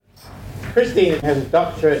Christine has a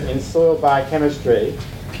doctorate in soil biochemistry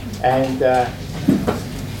and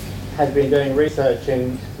has been doing research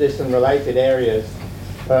in this and related areas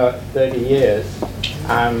for 30 years.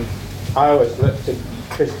 I always looked to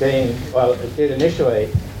Christine, well, it did initially,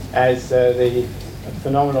 as the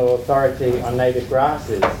phenomenal authority on native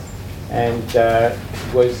grasses, and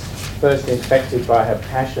was first infected by her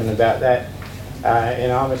passion about that in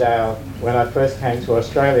Armidale when I first came to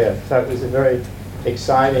Australia. So it was a very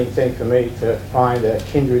exciting thing for me to find a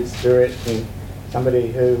kindred spirit and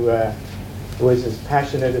somebody who was as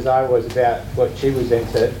passionate as I was about what she was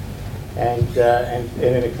into, and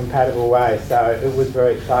in a compatible way. So it was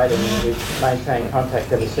very exciting, and we've maintained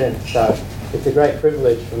contact ever since. So it's a great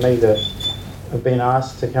privilege for me to have been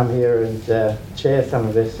asked to come here and share some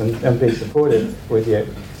of this and be supportive with you.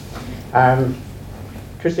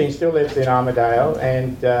 Christine still lives in Armidale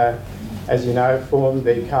and, as you know, formed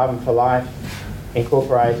the Carbon for Life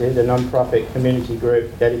Incorporated, a non-profit community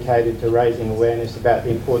group dedicated to raising awareness about the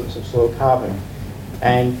importance of soil carbon.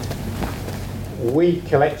 And we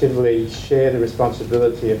collectively share the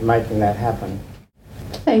responsibility of making that happen.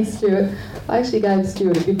 Thanks, Stuart. I actually gave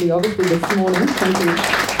Stuart a bibliography this morning. Thank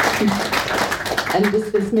you. And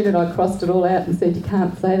just this minute I crossed it all out and said you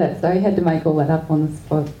can't say that, so he had to make all that up on the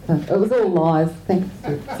spot. It was all lies. Thanks,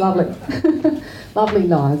 Stuart. It's lovely. Lovely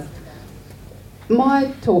lies.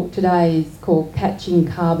 My talk today is called Catching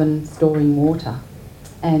Carbon, Storing Water.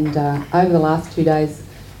 And over the last 2 days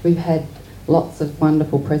we've had lots of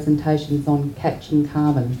wonderful presentations on catching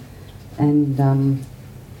carbon. And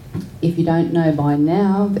if you don't know by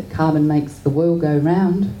now that carbon makes the world go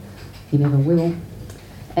round, you never will.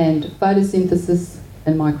 And photosynthesis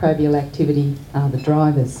and microbial activity are the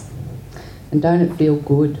drivers. And don't it feel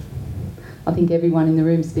good? I think everyone in the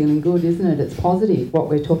room's feeling good, isn't it? It's positive what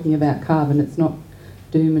we're talking about carbon. It's not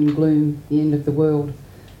doom and gloom, the end of the world.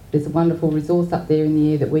 There's a wonderful resource up there in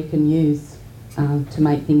the air that we can use to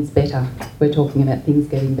make things better. We're talking about things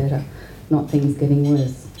getting better, not things getting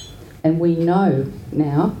worse. And we know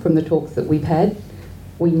now, from the talks that we've had,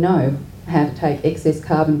 we know how to take excess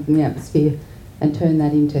carbon from the atmosphere and turn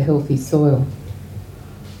that into healthy soil.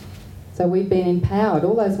 So we've been empowered.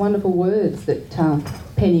 All those wonderful words that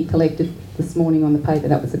Penny collected this morning on the paper,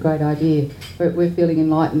 that was a great idea. We're feeling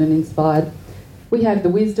enlightened and inspired. We have the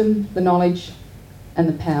wisdom, the knowledge and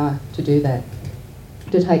the power to do that,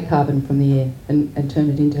 to take carbon from the air and turn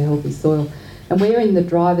it into healthy soil. And we're in the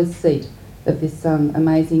driver's seat of this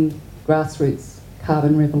amazing grassroots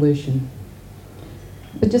carbon revolution.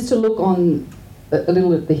 But just to look on a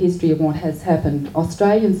little at the history of what has happened,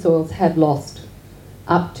 Australian soils have lost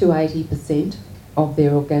up to 80% of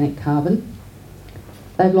their organic carbon.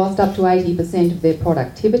 They've lost up to 80% of their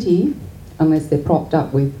productivity, unless they're propped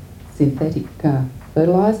up with synthetic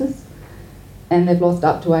fertilisers, and they've lost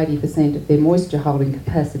up to 80% of their moisture holding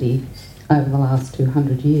capacity over the last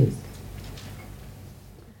 200 years.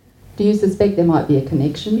 Do you suspect there might be a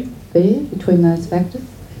connection there between those factors?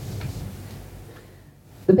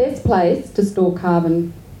 The best place to store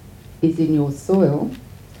carbon is in your soil,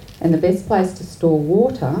 and the best place to store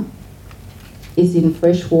water is in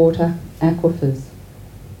freshwater aquifers.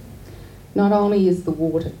 Not only is the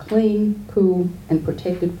water clean, cool and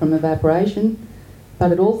protected from evaporation,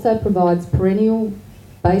 but it also provides perennial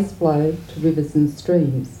base flow to rivers and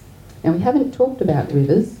streams. Now, we haven't talked about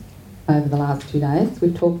rivers over the last 2 days.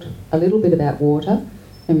 We've talked a little bit about water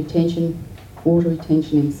and retention, water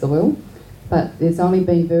retention in soil, but there's only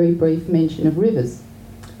been very brief mention of rivers.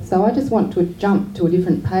 So I just want to jump to a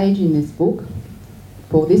different page in this book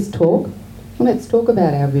for this talk. Well, let's talk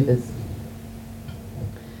about our rivers.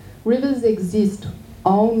 Rivers exist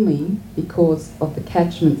only because of the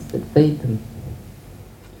catchments that feed them.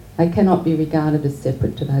 They cannot be regarded as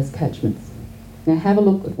separate to those catchments. Now have a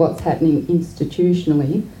look at what's happening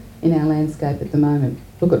institutionally in our landscape at the moment.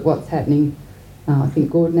 Look at what's happening. I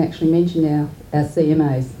think Gordon actually mentioned our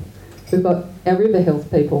CMAs. We've got our river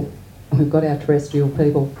health people and we've got our terrestrial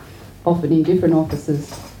people, often in different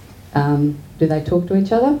offices. Do they talk to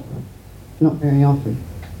each other? Not very often.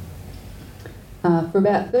 For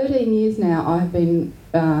about 13 years now, I've been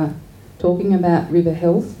talking about river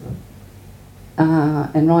health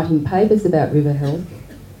and writing papers about river health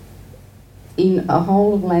in a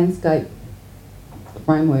whole of landscape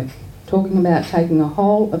framework, talking about taking a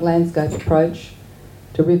whole of landscape approach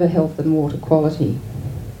to river health and water quality.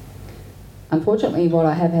 Unfortunately, what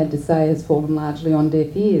I have had to say has fallen largely on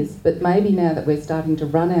deaf ears, but maybe now that we're starting to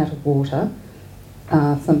run out of water,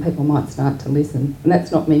 some people might start to listen. And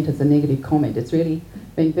that's not meant as a negative comment. It's really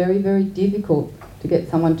been very, very difficult to get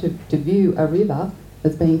someone to view a river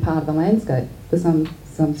as being part of the landscape for some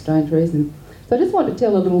strange reason. So I just want to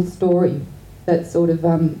tell a little story that sort of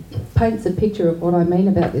paints a picture of what I mean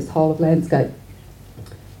about this whole of landscape.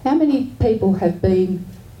 How many people have been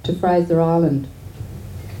to Fraser Island?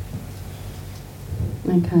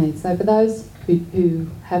 Okay, so for those who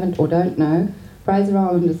haven't or don't know, Fraser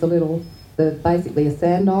Island is basically a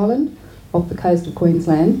sand island off the coast of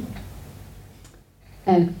Queensland,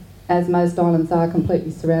 and as most islands are,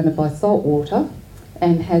 completely surrounded by salt water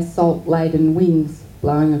and has salt-laden winds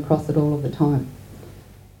blowing across it all of the time.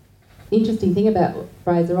 Interesting thing about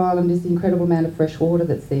Fraser Island is the incredible amount of fresh water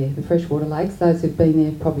that's there, the freshwater lakes. Those who've been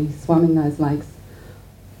there probably swum in those lakes.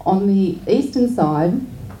 On the eastern side,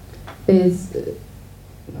 there's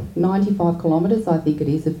 95 kilometres, I think it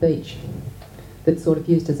is, of beach that's sort of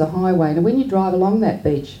used as a highway. Now when you drive along that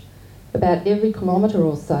beach, about every kilometre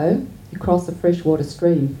or so, you cross a freshwater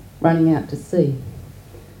stream running out to sea.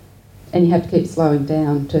 And you have to keep slowing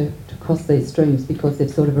down to cross these streams because they've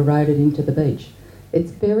sort of eroded into the beach.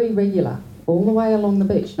 It's very regular, all the way along the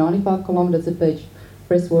beach, 95 kilometres of beach,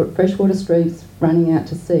 freshwater streams running out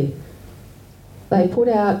to sea. They put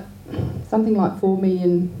out something like 4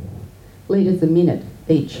 million litres a minute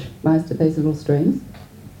each, most of these little streams.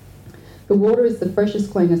 The water is the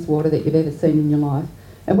freshest, cleanest water that you've ever seen in your life.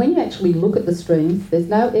 And when you actually look at the streams, there's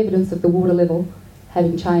no evidence of the water level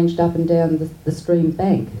having changed up and down the stream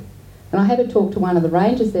bank. And I had to talk to one of the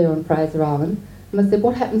rangers there on Fraser Island, and I said,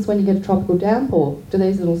 what happens when you get a tropical downpour? Do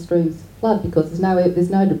these little streams flood? Because there's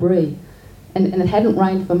no debris. And it hadn't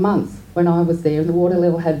rained for months when I was there, and the water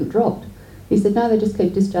level hadn't dropped. He said, no, they just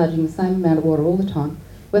keep discharging the same amount of water all the time,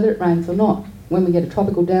 whether it rains or not. When we get a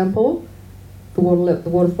tropical downpour, the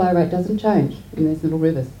water flow rate doesn't change in these little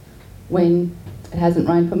rivers. When it hasn't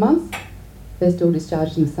rained for months, they're still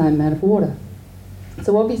discharging the same amount of water.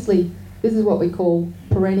 So obviously, this is what we call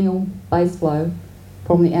perennial base flow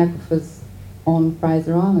from the aquifers on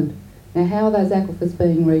Fraser Island. Now, how are those aquifers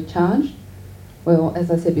being recharged? Well,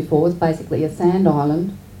 as I said before, it's basically a sand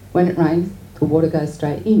island. When it rains, the water goes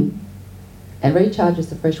straight in and recharges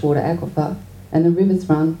the freshwater aquifer, and the rivers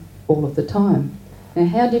run all of the time. Now,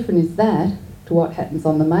 how different is that to what happens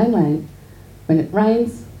on the mainland? When it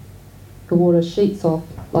rains, the water sheets off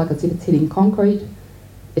like as if it's hitting concrete.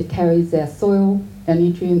 It carries our soil, our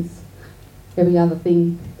nutrients, every other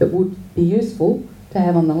thing that would be useful to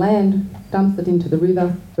have on the land, dumps it into the river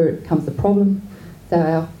where it becomes a problem. So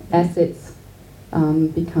our assets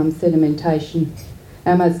become sedimentation.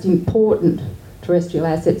 Our most important terrestrial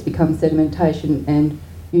assets become sedimentation and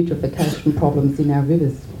eutrophication problems in our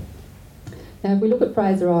rivers. Now if we look at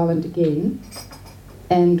Fraser Island again,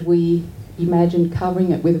 and we imagine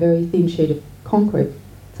covering it with a very thin sheet of concrete,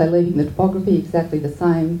 so leaving the topography exactly the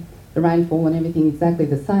same, the rainfall and everything exactly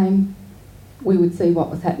the same, we would see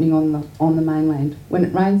what was happening on the mainland. When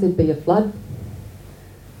it rains, there'd be a flood,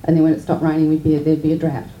 and then when it stopped raining, there'd be a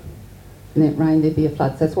drought. And then it rained, there'd be a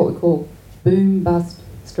flood. So that's what we call boom, bust,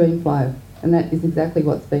 stream flow, and that is exactly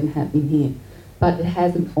what's been happening here. But it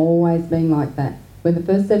hasn't always been like that. When the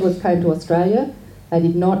first settlers came to Australia, they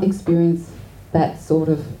did not experience that sort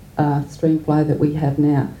of stream flow that we have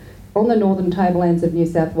now. On the northern tablelands of New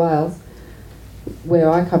South Wales,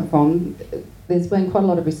 where I come from, there's been quite a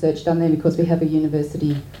lot of research done there because we have a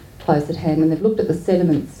university close at hand, and they've looked at the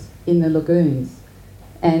sediments in the lagoons,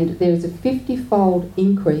 and there is a 50-fold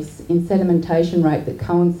increase in sedimentation rate that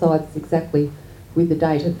coincides exactly with the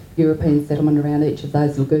date of European settlement around each of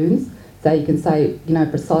those lagoons. So you can say, you know,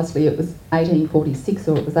 precisely it was 1846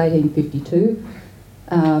 or it was 1852,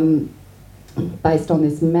 based on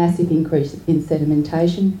this massive increase in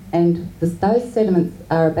sedimentation. And those sediments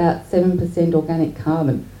are about 7% organic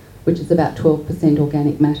carbon, which is about 12%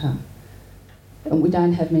 organic matter. And we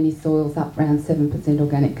don't have many soils up around 7%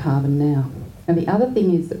 organic carbon now. And the other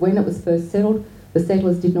thing is that when it was first settled, the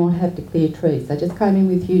settlers did not have to clear trees. They just came in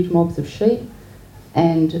with huge mobs of sheep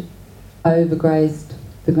and overgrazed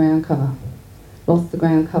the ground cover. Lost the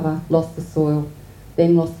ground cover, lost the soil,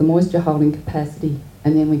 then lost the moisture holding capacity,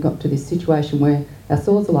 and then we got to this situation where our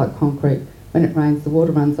soils are like concrete. When it rains, the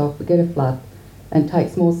water runs off, we get a flood and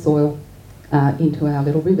takes more soil into our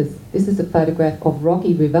little rivers. This is a photograph of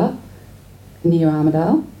Rocky River near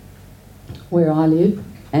Armidale, where I live,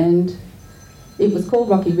 and it was called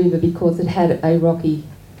Rocky River because it had a rocky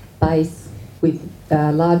base with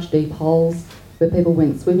large deep holes where people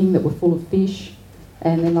went swimming that were full of fish,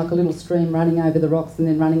 and then like a little stream running over the rocks and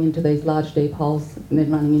then running into these large deep holes and then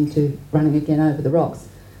running again over the rocks.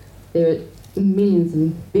 There are millions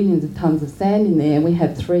and billions of tonnes of sand in there, and we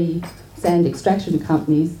have 3 sand extraction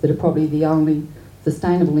companies that are probably the only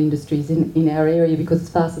sustainable industries in our area, because as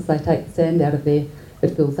fast as they take the sand out of there,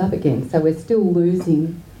 it fills up again. So we're still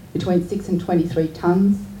losing between 6 and 23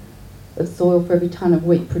 tonnes of soil for every tonne of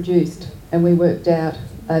wheat produced. And we worked out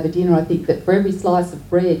over dinner, I think, that for every slice of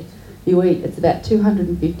bread you eat, it's about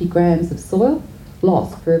 250 grams of soil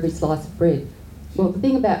lost for every slice of bread. Well, the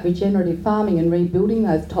thing about regenerative farming and rebuilding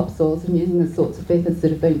those topsoils and using the sorts of methods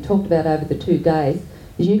that have been talked about over the 2 days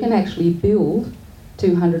is you can actually build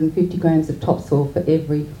 250 grams of topsoil for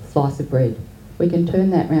every slice of bread. We can turn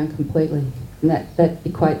that around completely, and that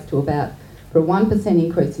equates to about, for a 1%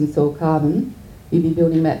 increase in soil carbon, you'd be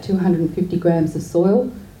building about 250 grams of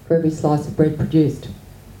soil for every slice of bread produced.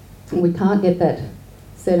 And we can't get that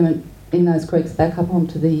sediment in those creeks back up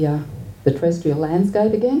onto the terrestrial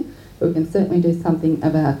landscape again, but we can certainly do something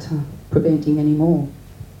about preventing any more.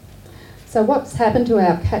 So what's happened to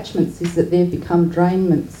our catchments is that they've become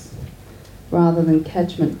drainments rather than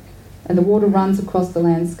catchment, and the water runs across the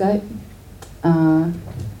landscape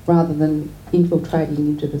rather than infiltrating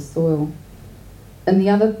into the soil. And the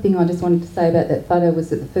other thing I just wanted to say about that photo was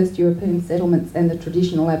that the first European settlements and the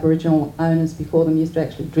traditional Aboriginal owners before them used to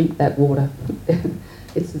actually drink that water.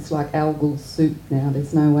 It's just like algal soup now.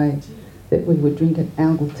 There's no way that we would drink an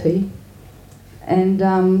algal tea. And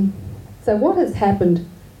so what has happened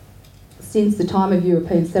since the time of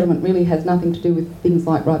European settlement really has nothing to do with things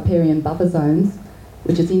like riparian buffer zones,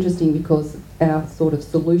 which is interesting because our sort of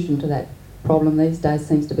solution to that problem these days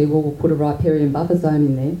seems to be, well, we'll put a riparian buffer zone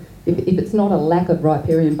in there. If it's not a lack of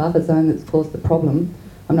riparian buffer zone that's caused the problem,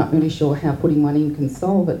 I'm not really sure how putting one in can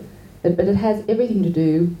solve it. But it has everything to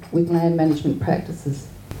do with land management practices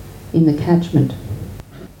in the catchment.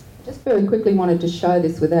 Just very quickly wanted to show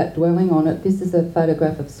this without dwelling on it. This is a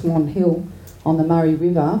photograph of Swan Hill on the Murray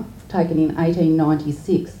River, taken in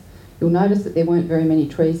 1896. You'll notice that there weren't very many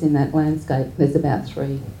trees in that landscape. There's about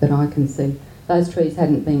 3 that I can see. Those trees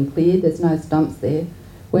hadn't been cleared, there's no stumps there.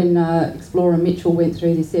 When explorer Mitchell went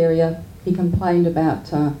through this area, he complained about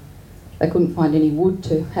they couldn't find any wood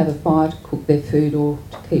to have a fire to cook their food or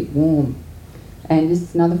to keep warm. And this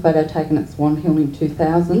is another photo taken at Swan Hill in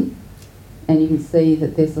 2000, and you can see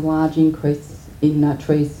that there's a large increase in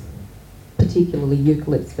trees, particularly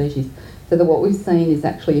eucalypt species. So that what we've seen is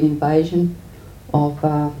actually an invasion of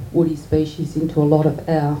woody species into a lot of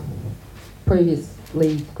our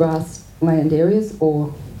previously grassland areas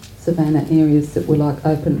or savanna areas that were like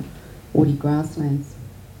open woody grasslands.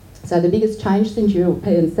 So the biggest change since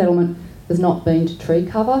European settlement has not been to tree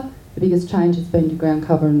cover, the biggest change has been to ground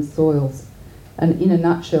cover and soils. And in a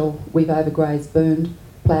nutshell, we've overgrazed, burned,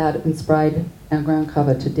 ploughed and sprayed our ground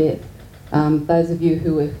cover to death. Those of you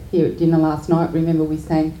who were here at dinner last night remember we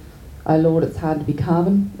sang, "Oh Lord, it's hard to be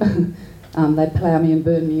carbon." They plough me and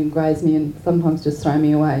burn me and graze me and sometimes just throw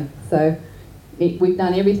me away. So we've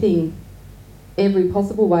done everything, every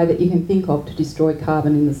possible way that you can think of to destroy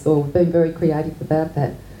carbon in the soil. We've been very creative about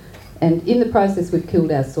that. And in the process, we've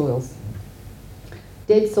killed our soils.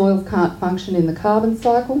 Dead soils can't function in the carbon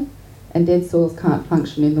cycle, and dead soils can't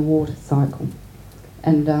function in the water cycle.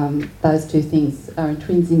 And those two things are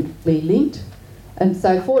intrinsically linked. And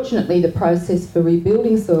so fortunately, the process for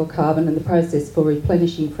rebuilding soil carbon and the process for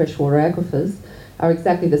replenishing freshwater aquifers are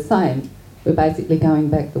exactly the same. We're basically going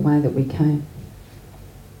back the way that we came.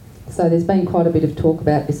 So there's been quite a bit of talk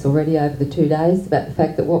about this already over the 2 days, about the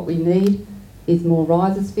fact that what we need is more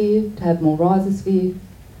rhizosphere, to have more rhizosphere,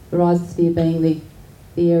 the rhizosphere being the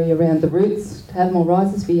area around the roots. To have more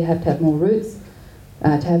rhizosphere, you have to have more roots. To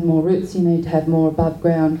have more roots, you need to have more above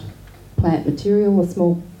ground plant material. A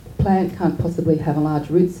small plant can't possibly have a large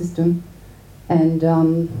root system. And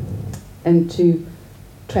to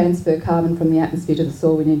transfer carbon from the atmosphere to the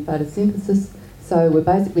soil, we need photosynthesis. So we're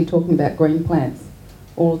basically talking about green plants.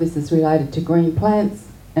 All of this is related to green plants,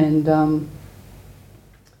 and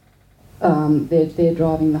they're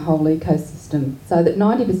driving the whole ecosystem. So that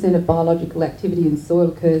 90% of biological activity in soil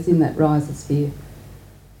occurs in that rhizosphere.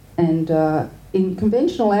 And in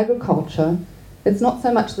conventional agriculture, it's not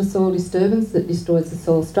so much the soil disturbance that destroys the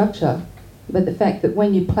soil structure, but the fact that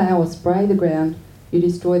when you plough or spray the ground, you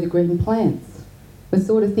destroy the green plants. We're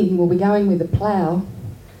sort of thinking, well, we're going with a plough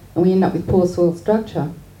and we end up with poor soil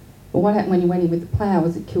structure. But what happened when you went in with the plough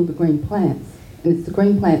was it killed the green plants. And it's the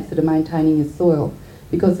green plants that are maintaining your soil,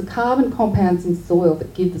 because the carbon compounds in soil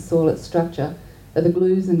that give the soil its structure are the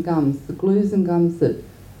glues and gums. The glues and gums that...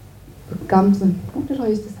 what did I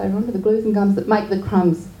used to say, Rhonda? The glues and gums that make the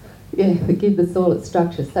crumbs, that give the soil its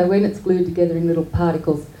structure. So when it's glued together in little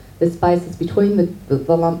particles, there's spaces between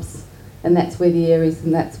the lumps, and that's where the air is,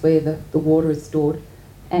 and that's where the water is stored.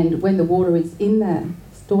 And when the water is in there,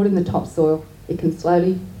 stored in the topsoil, it can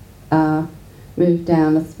slowly move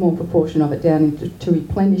down, a small proportion of it down to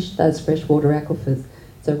replenish those freshwater aquifers.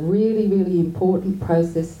 It's a really, really important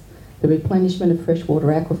process, the replenishment of freshwater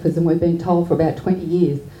aquifers, and we've been told for about 20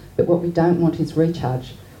 years but what we don't want is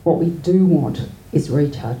recharge. What we do want is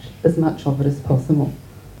recharge, as much of it as possible.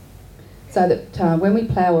 So that when we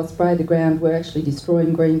plough or spray the ground, we're actually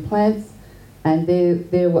destroying green plants, and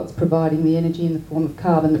they're what's providing the energy in the form of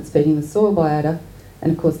carbon that's feeding the soil biota,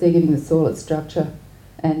 and of course they're giving the soil its structure.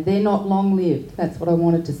 And they're not long-lived, that's what I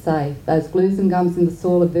wanted to say. Those glues and gums in the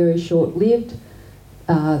soil are very short-lived,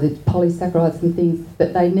 the polysaccharides and things,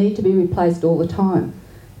 but they need to be replaced all the time.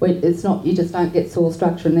 It's not, you just don't get soil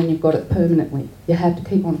structure and then you've got it permanently. You have to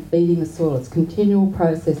keep on feeding the soil. It's a continual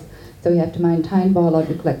process. So you have to maintain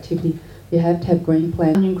biological activity. You have to have green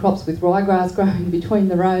plants. Onion crops with ryegrass growing between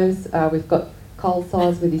the rows. We've got coal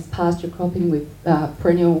size with this pasture cropping with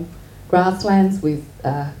perennial grasslands with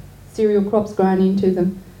cereal crops grown into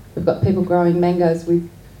them. We've got people growing mangoes with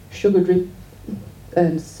sugar drip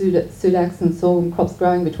and sudacs and sorghum crops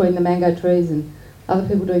growing between the mango trees, and other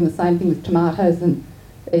people doing the same thing with tomatoes. And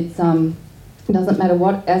it doesn't matter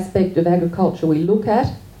what aspect of agriculture we look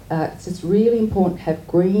at, it's just really important to have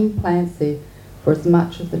green plants there for as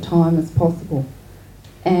much of the time as possible.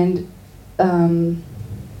 And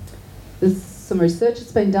there's some research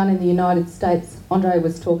that's been done in the United States. Andre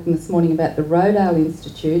was talking this morning about the Rodale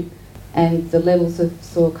Institute and the levels of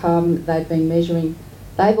soil carbon that they've been measuring.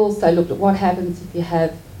 They've also looked at what happens if you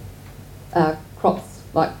have crops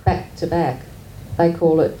like back to back. They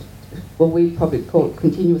call it, well, we probably call it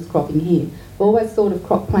continuous cropping here. We've always thought of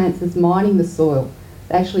crop plants as mining the soil.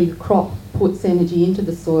 Actually, the crop puts energy into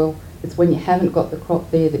the soil. It's when you haven't got the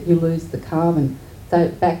crop there that you lose the carbon. So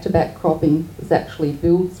back-to-back cropping actually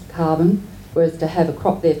builds carbon, whereas to have a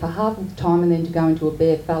crop there for half of the time and then to go into a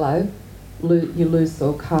bare fallow, you lose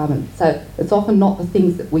soil carbon. So it's often not the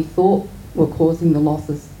things that we thought were causing the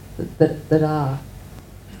losses that are.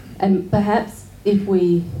 And perhaps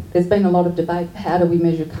there's been a lot of debate, how do we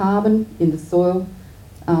measure carbon in the soil?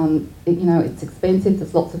 It's expensive,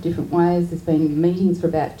 there's lots of different ways. There's been meetings for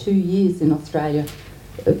about 2 years in Australia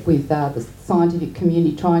with the scientific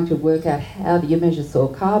community trying to work out how do you measure soil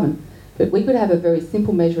carbon. But we could have a very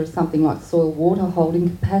simple measure of something like soil water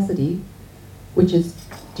holding capacity, which is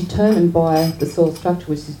determined by the soil structure,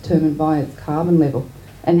 which is determined by its carbon level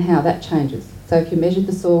and how that changes. So if you measured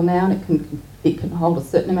the soil now and it can hold a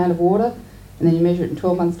certain amount of water, and then you measure it in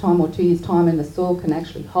 12 months' time or 2 years' time and the soil can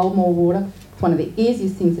actually hold more water, it's one of the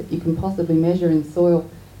easiest things that you can possibly measure in soil.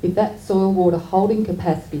 If that soil water holding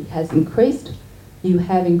capacity has increased, you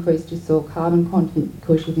have increased your soil carbon content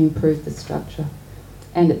because you've improved the structure.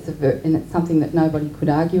 And it's something that nobody could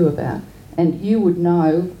argue about. And you would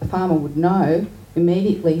know, a farmer would know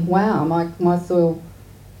immediately, wow, my soil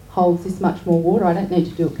holds this much more water. I don't need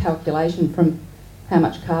to do a calculation from how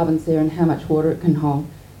much carbon's there and how much water it can hold.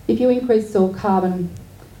 If you increase soil carbon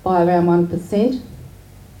by around 1%,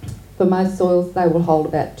 for most soils they will hold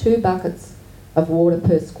about 2 buckets of water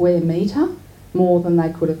per square metre, more than they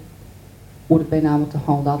would have been able to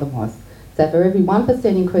hold otherwise. So for every 1%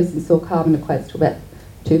 increase in soil carbon equates to about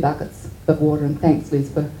 2 buckets of water. And thanks,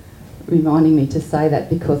 Liz, for reminding me to say that,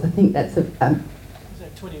 because I think that's Is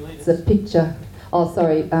that 20 litres? it's a picture. Oh,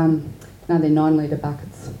 sorry, no, they're 9 litre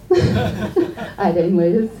buckets. 18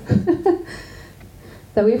 litres.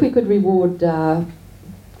 So if we could reward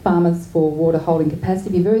farmers for water holding capacity,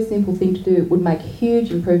 it'd be a very simple thing to do. It would make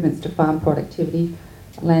huge improvements to farm productivity,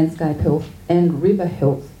 landscape health and river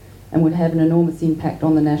health, and would have an enormous impact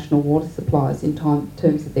on the national water supplies in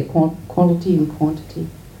terms of their quality and quantity.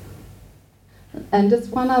 And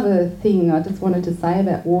just one other thing I just wanted to say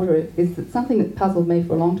about water is that something that puzzled me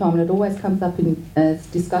for a long time, and it always comes up in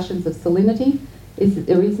discussions of salinity, is that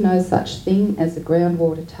there is no such thing as a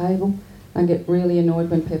groundwater table. I get really annoyed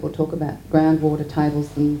when people talk about groundwater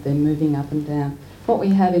tables and they're moving up and down. What we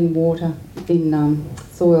have in water, in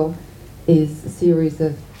soil, is a series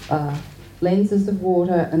of lenses of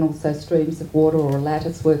water and also streams of water, or a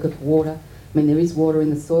lattice work of water. I mean, there is water in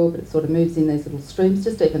the soil, but it sort of moves in these little streams.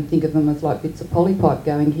 Just even think of them as like bits of polypipe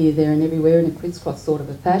going here, there and everywhere in a crisscross sort of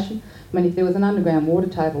a fashion. I mean, if there was an underground water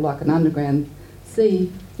table like an underground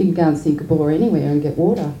sea, you can go and sink a bore anywhere and get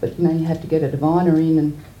water, but you have to get a diviner in,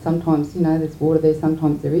 and sometimes there's water there,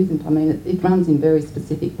 sometimes there isn't. I mean, it runs in very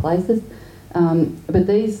specific places. But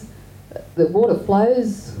the water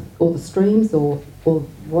flows, or the streams, or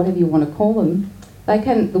whatever you want to call them,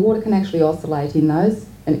 the water can actually oscillate in those,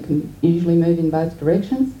 and it can usually move in both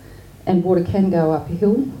directions. And water can go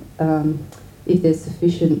uphill if there's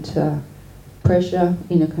sufficient pressure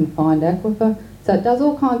in a confined aquifer. So it does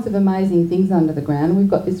all kinds of amazing things under the ground. We've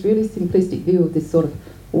got this really simplistic view of this sort of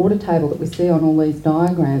water table that we see on all these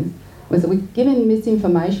diagrams. So we're given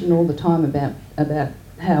misinformation all the time about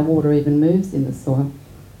how water even moves in the soil.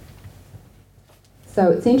 So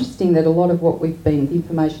it's interesting that a lot of the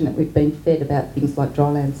information that we've been fed about things like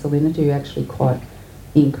dryland salinity are actually quite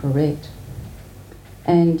incorrect.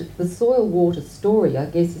 And the soil water story, I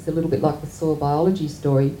guess, is a little bit like the soil biology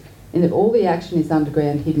story, in that all the action is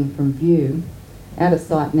underground, hidden from view, out of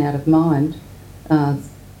sight and out of mind,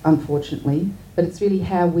 unfortunately, but it's really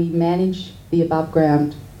how we manage the above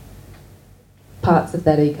ground parts of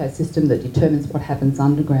that ecosystem that determines what happens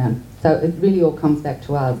underground. So it really all comes back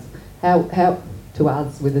to us. How to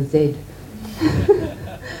us with a Z.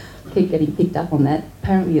 Keep getting picked up on that.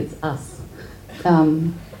 Apparently it's us.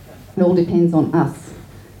 It all depends on us.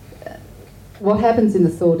 What happens in the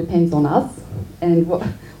soil depends on us, and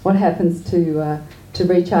what happens to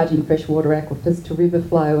recharging freshwater aquifers, to river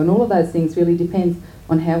flow, and all of those things really depends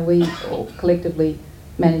on how we all collectively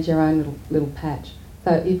manage our own little patch.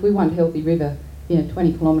 So if we want healthy river,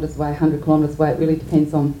 20 kilometres away, 100 kilometres away, it really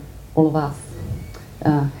depends on all of us,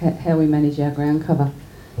 how we manage our ground cover.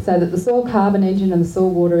 So that the soil carbon engine and the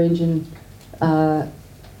soil water engine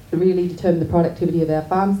really determine the productivity of our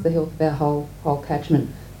farms, the health of our whole catchment.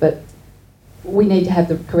 But we need to have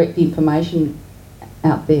the correct information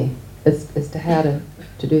out there as to how to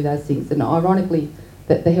do those things. And ironically,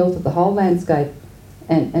 that the health of the whole landscape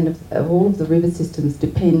and of all of the river systems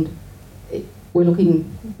depend, we're looking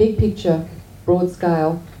big picture, broad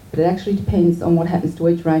scale, but it actually depends on what happens to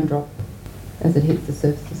each raindrop as it hits the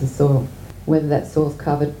surface of the soil, whether that soil's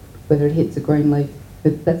covered, whether it hits a green leaf.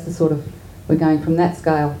 That's the sort of, we're going from that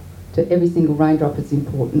scale to every single raindrop is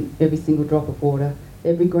important, every single drop of water,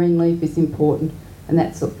 every green leaf is important, and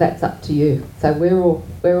that's up to you. So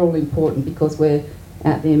we're all important because we're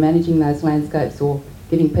out there managing those landscapes or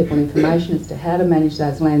giving people information as to how to manage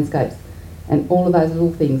those landscapes, and all of those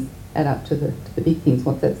little things add up to the big things.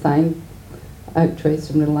 What's that saying? Oak trees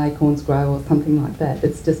from little acorns grow, or something like that.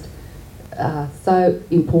 It's just so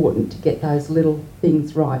important to get those little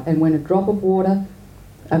things right. And when a drop of water,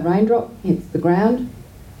 a raindrop, hits the ground,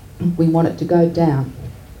 we want it to go down,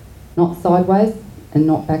 not sideways and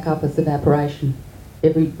not back up as evaporation.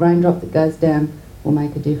 Every raindrop that goes down will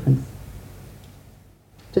make a difference.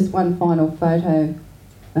 Just one final photo.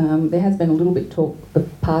 There has been a little bit talk of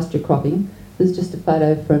pasture cropping. This is just a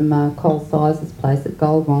photo from Cole Sizer's place at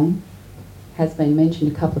Goulburn. Has been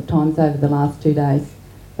mentioned a couple of times over the last 2 days.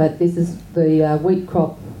 But this is the wheat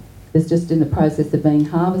crop is just in the process of being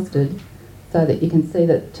harvested, so that you can see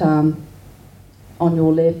that on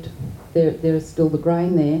your left there is still the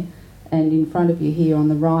grain there, and in front of you here on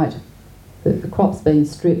the right the crop's been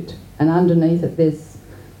stripped, and underneath it there's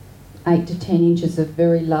 8 to 10 inches of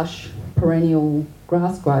very lush perennial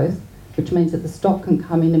grass growth, which means that the stock can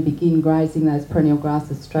come in and begin grazing those perennial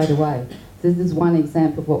grasses straight away. So this is one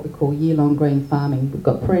example of what we call year-long green farming. We've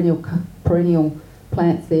got perennial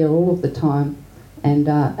plants there all of the time, and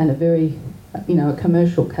a very, a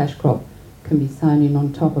commercial cash crop can be sown in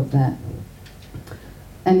on top of that.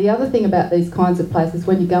 And the other thing about these kinds of places,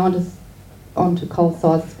 when you go onto Cole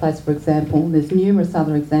Sizer's place, for example, there's numerous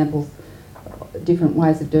other examples, different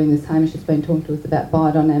ways of doing this. Hamish has been talking to us about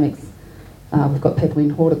biodynamics. We've got people in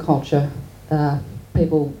horticulture,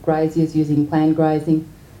 people, graziers using planned grazing.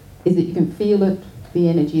 Is that you can feel it, the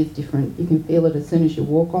energy is different. You can feel it as soon as you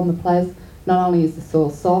walk on the place. Not only is the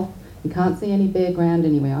soil soft, you can't see any bare ground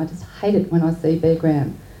anywhere. I just hate it when I see bare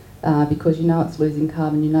ground because you know it's losing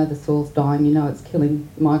carbon, you know the soil's dying, you know it's killing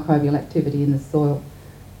microbial activity in the soil.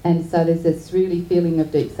 And so there's this really feeling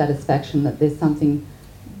of deep satisfaction that there's something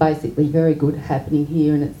basically very good happening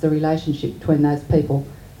here, and it's the relationship between those people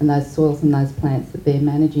and those soils and those plants that they're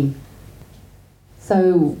managing.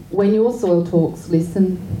 So when your soil talks,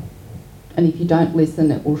 listen, and if you don't listen,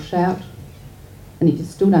 it will shout, and if you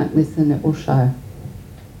still don't listen, it will show.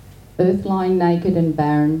 Earth lying naked and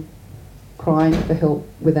barren, crying for help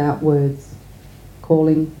without words,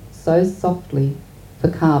 calling so softly for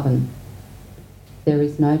carbon. There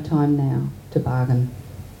is no time now to bargain.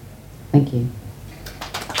 Thank you.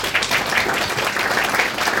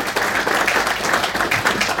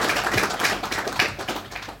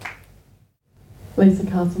 Lisa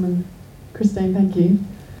Castleman. Christine, thank you.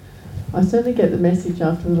 I certainly get the message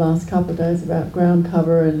after the last couple of days about ground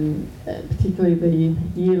cover and particularly the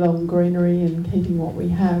year-long greenery and keeping what we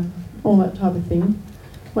have, all that type of thing.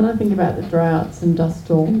 When I think about the droughts and dust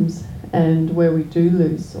storms and where we do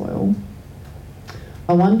lose soil,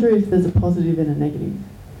 I wonder if there's a positive and a negative.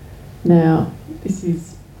 Now, this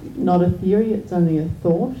is not a theory, it's only a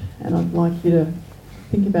thought, and I'd like you to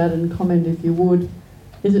think about it and comment if you would.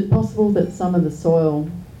 Is it possible that some of the soil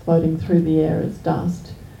floating through the air as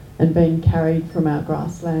dust and being carried from our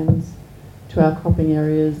grasslands to our cropping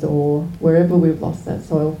areas or wherever we've lost that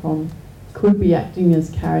soil from could be acting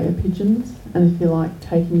as carrier pigeons and, if you like,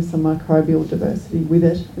 taking some microbial diversity with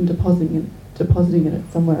it and depositing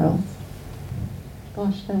it somewhere else.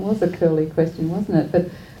 Gosh, that was a curly question, wasn't it? But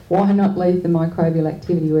why not leave the microbial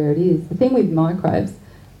activity where it is? The thing with microbes,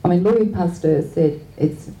 I mean, Louis Pasteur said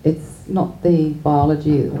it's not the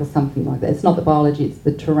biology or something like that. It's not the biology, it's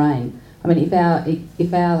the terrain. I mean,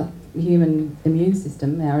 if our human immune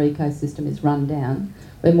system, our ecosystem is run down,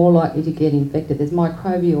 we're more likely to get infected. There's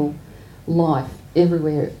microbial life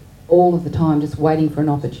everywhere all of the time, just waiting for an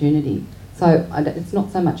opportunity. So it's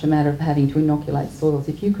not so much a matter of having to inoculate soils.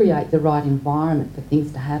 If you create the right environment for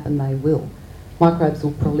things to happen, they will. Microbes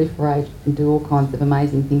will proliferate and do all kinds of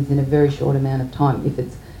amazing things in a very short amount of time. If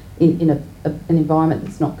it's in an environment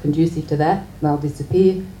that's not conducive to that, they'll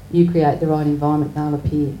disappear. You create the right environment, they'll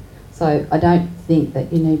appear. So I don't think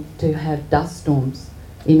that you need to have dust storms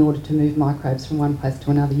in order to move microbes from one place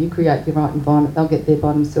to another. You create the right environment, they'll get there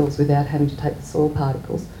by themselves without having to take the soil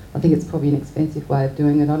particles. I think it's probably an expensive way of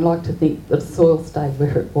doing it. I'd like to think that soil stayed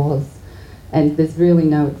where it was, and there's really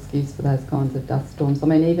no excuse for those kinds of dust storms. I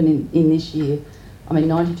mean, even in this year, I mean,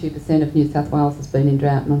 92% of New South Wales has been in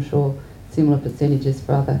drought, and I'm sure similar percentages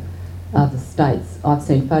for other states. I've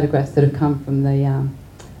seen photographs that have come from the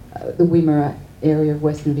Wimmera area of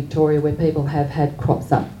Western Victoria where people have had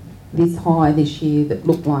crops up this high this year that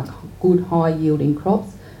look like good high yielding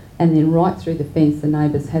crops, and then right through the fence the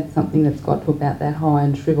neighbour's had something that's got to about that high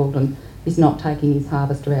and shrivelled and is not taking his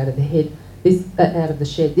harvester out of the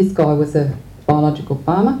shed. This guy was a biological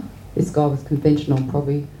farmer. This guy was conventional.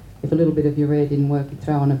 Probably if a little bit of urea didn't work, you'd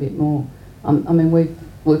throw on a bit more. I mean,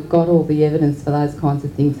 we've got all the evidence for those kinds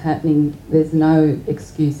of things happening. There's no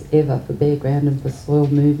excuse ever for bare ground and for soil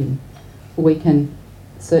moving. We can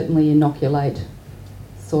certainly inoculate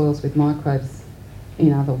soils with microbes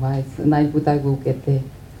in other ways, and they will get there.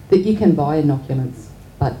 That you can buy inoculants,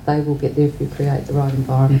 but they will get there if you create the right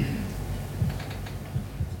environment.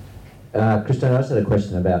 Christine, I just had a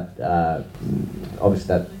question about, obviously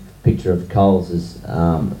that picture of Coles'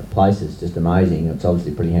 place is just amazing. It's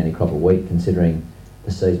obviously a pretty handy crop of wheat considering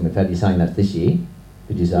the season we've had. You're saying that's this year,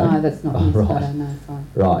 did you say? No, that's not this right. photo, no, sorry.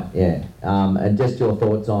 Right, yeah. And just your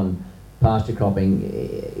thoughts on pasture cropping.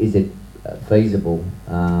 Is it feasible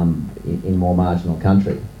in more marginal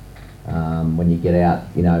country? When you get out,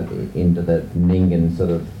 into the Nyngan sort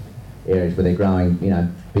of areas where they're growing,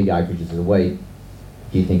 big acreages of wheat,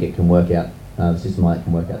 do you think it can work out, a system like that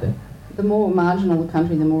can work out there? The more marginal the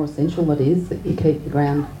country, the more essential it is that you keep the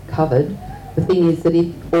ground covered. The thing is that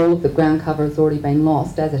if all of the ground cover has already been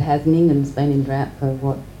lost, as it has, Nyngan's been in drought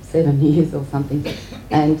for, 7 years or something,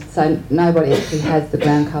 and so nobody actually has the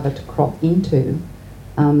ground cover to crop into,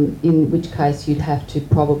 in which case you'd have to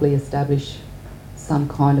probably establish some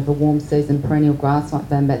kind of a warm season perennial grass like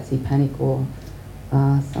Bambatsi panic or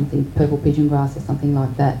something, purple pigeon grass or something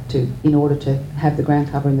like that in order to have the ground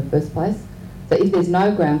cover in the first place. So if there's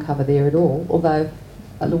no ground cover there at all, although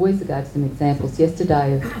Louisa gave some examples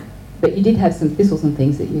yesterday but you did have some thistles and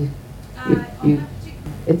things that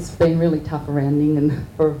it's been really tough around Nyngan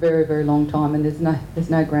for a very, very long time, and there's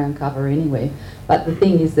no ground cover anywhere. But the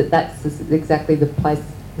thing is that's exactly the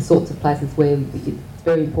sorts of places where it's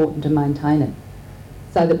very important to maintain it.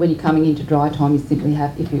 So that when you're coming into dry time, you simply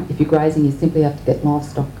have, if you're grazing, you simply have to get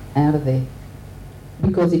livestock out of there.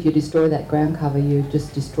 Because if you destroy that ground cover, you're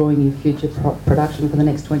just destroying your future production for the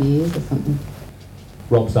next 20 years or something.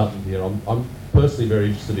 Rob Sutton here. I'm personally very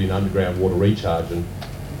interested in underground water recharge and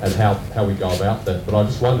how we go about that. But I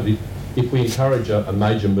just wondered if we encourage a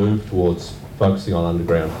major move towards focusing on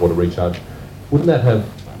underground water recharge, wouldn't that have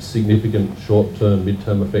significant short-term,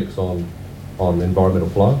 mid-term effects on environmental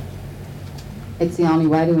flow? It's the only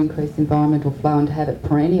way to increase environmental flow and to have it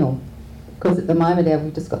perennial. Because at the moment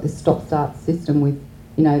we've just got this stop-start system with,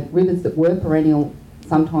 rivers that were perennial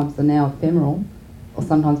sometimes are now ephemeral, or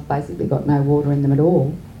sometimes basically got no water in them at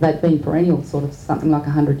all. They've been perennial sort of something like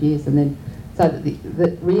 100 years, and then so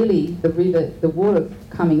that really the water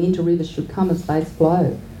coming into rivers should come as base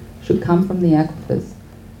flow, should come from the aquifers.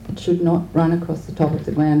 It should not run across the top of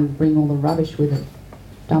the ground and bring all the rubbish with it,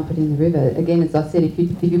 dump it in the river. Again, as I said, if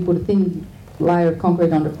you put a thin layer of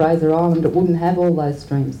concrete onto Fraser Island, it wouldn't have all those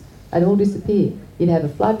streams. They'd all disappear. You'd have a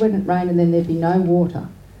flood when it rained and then there'd be no water.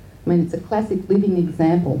 I mean, it's a classic living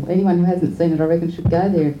example. Anyone who hasn't seen it, I reckon, should go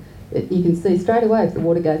there. You can see straight away if the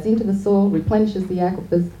water goes into the soil, replenishes the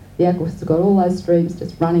aquifers have got all those streams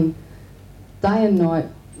just running day and night,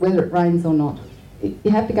 whether it rains or not.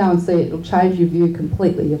 You have to go and see it. It'll change your view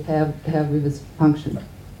completely of how rivers function.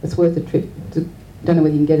 It's worth a trip. Don't know whether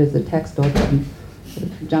you can get it as a tax dodge and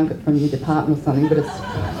junk it from your department or something, but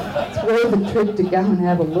it's worth a trip to go and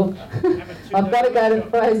have a look. I've got to go to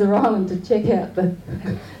Fraser Island to check out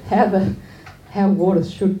how water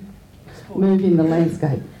should move in the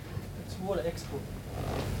landscape. It's water export.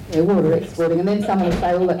 Yeah, water exporting, and then someone will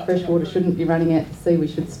say, "Oh, that fresh water shouldn't be running out to sea. We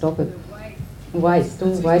should stop it." Waste,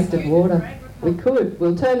 all wasted water. We could.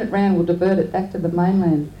 We'll turn it round. We'll divert it back to the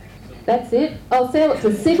mainland. That's it. I'll sell it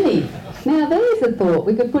to Sydney. Now there's a thought.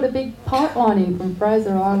 We could put a big pipeline in from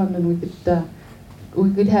Fraser Island, and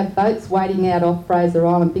we could have boats waiting out off Fraser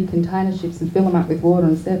Island, big container ships, and fill them up with water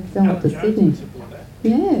and sell it to Sydney.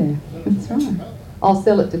 Yeah, that's right. I'll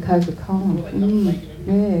sell it to Coca-Cola.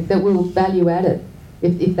 Yeah, that will value add it,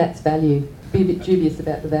 if that's value. Be a bit dubious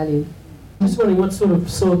about the value. I'm just wondering what sort of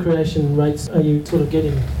soil creation rates are you sort of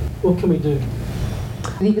getting? What can we do?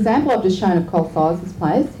 The example I've just shown of Col Sizes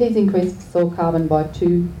place, he's increased soil carbon by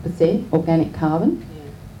 2%, organic carbon,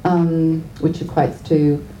 which equates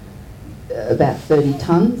to about 30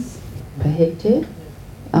 tonnes per hectare.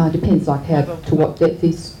 Depends like how to what depth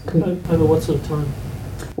he's... Over what sort of time?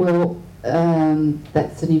 Well,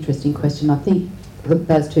 that's an interesting question. I think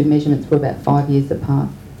those two measurements were about 5 years apart.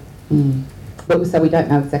 But so we don't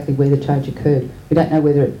know exactly where the change occurred. We don't know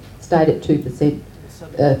whether it stayed at 2%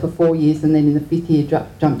 for 4 years and then in the 5th year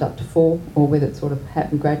jumped up to 4, or whether it sort of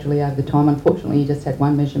happened gradually over the time. Unfortunately, he just had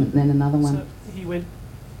one measurement and then another one. So he went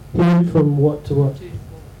from what to what?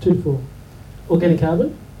 2 to 4. Organic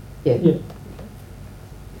carbon? Yeah. Yeah.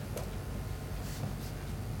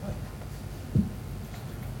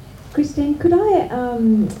 Christine, could I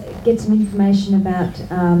get some information about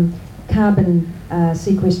carbon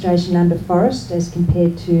sequestration under forest as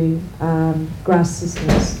compared to grass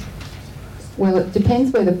systems? Well, it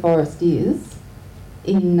depends where the forest is.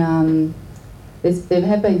 There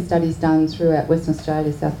have been studies done throughout Western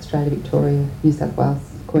Australia, South Australia, Victoria, New South Wales,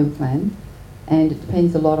 Queensland, and it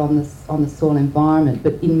depends a lot on the soil environment.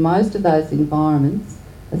 But in most of those environments,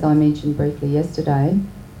 as I mentioned briefly yesterday,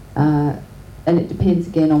 and it depends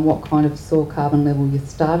again on what kind of soil carbon level you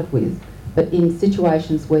started with, but in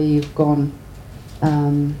situations where you've gone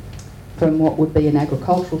from what would be an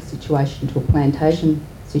agricultural situation to a plantation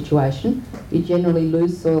situation, you generally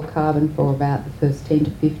lose soil carbon for about the first 10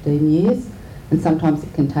 to 15 years, and sometimes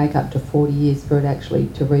it can take up to 40 years for it actually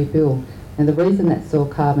to rebuild. And the reason that soil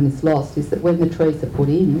carbon is lost is that when the trees are put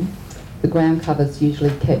in, the ground cover's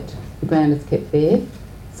usually kept, the ground is kept bare,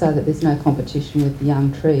 so that there's no competition with the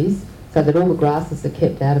young trees, so that all the grasses are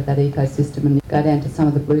kept out of that ecosystem. And go down to some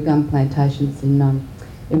of the blue gum plantations in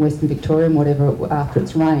Western Victoria and whatever, after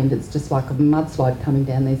it's rained, it's just like a mudslide coming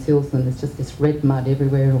down these hills, and there's just this red mud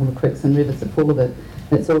everywhere, and all the creeks and rivers are full of it,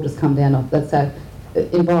 and it's all just come down off that. So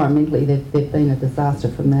environmentally they've been a disaster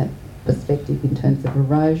from that perspective in terms of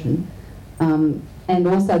erosion. And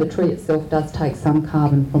also the tree itself does take some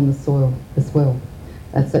carbon from the soil as well.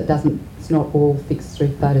 So it's not all fixed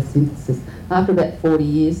through photosynthesis. After about 40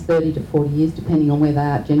 years, 30 to 40 years, depending on where they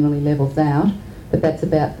are, it generally levels out, but that's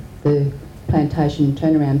about the plantation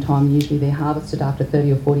turnaround time. Usually they're harvested after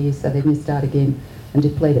 30 or 40 years, so they can start again and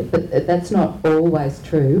deplete it. But that's not always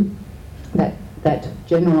true. That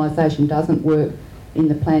generalisation doesn't work in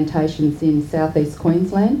the plantations in southeast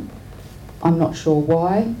Queensland. I'm not sure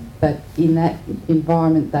why, but in that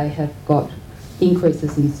environment they have got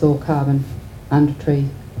increases in soil carbon under tree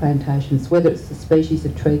plantations, whether it's the species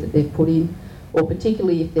of tree that they've put in, or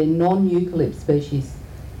particularly if they're non-eucalypt species,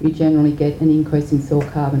 you generally get an increase in soil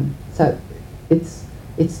carbon. So it's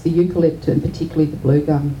the eucalypt and particularly the blue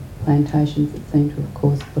gum plantations that seem to have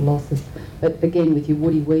caused the losses. But again, with your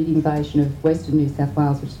woody weed invasion of Western New South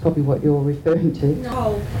Wales, which is probably what you're referring to. The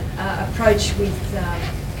whole approach with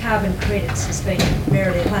carbon credits has been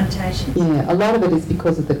merely plantations. Yeah, a lot of it is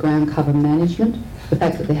because of the ground cover management, the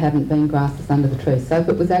fact that there haven't been grasses under the trees. So if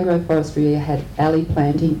it was agroforestry, you had alley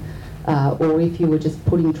planting, or if you were just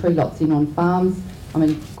putting tree lots in on farms. I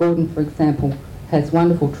mean, Gordon, for example, has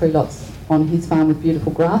wonderful tree lots on his farm with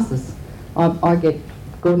beautiful grasses.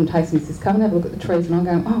 Gordon takes me and says, come and have a look at the trees, and I'm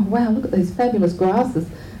going, oh wow, look at these fabulous grasses,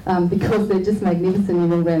 because they're just magnificent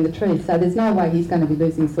in all around the trees. So there's no way he's going to be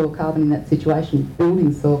losing soil carbon in that situation,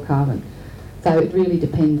 building soil carbon. So it really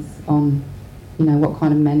depends on, what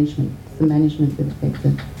kind of management. It's the management that affects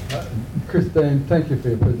it. Christine, thank you for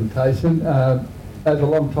your presentation. As a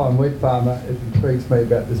long-time wheat farmer, it intrigues me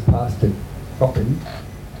about this pasture cropping.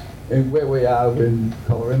 And where we are in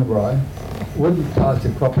Colorinabri, wouldn't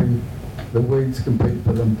pasture cropping the weeds compete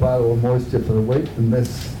for the flow or moisture for the wheat, and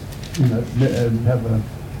this, and have a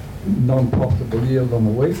non-profitable yield on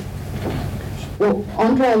the wheat? Well,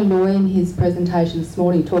 Andre Loy in his presentation this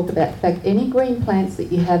morning talked about the fact any green plants that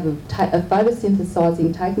you have of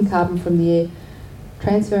photosynthesising, taking carbon from the air,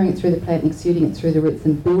 transferring it through the plant, exuding it through the roots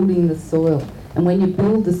and building the soil. And when you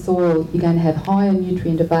build the soil, you're going to have higher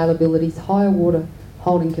nutrient availabilities, higher water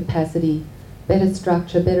holding capacity, better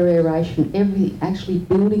structure, better aeration, everything, actually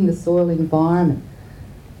building the soil environment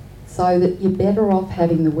so that you're better off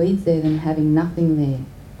having the weeds there than having nothing there.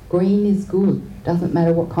 Green is good, doesn't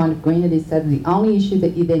matter what kind of green it is. So the only issue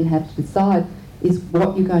that you then have to decide is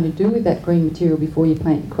what you're going to do with that green material before you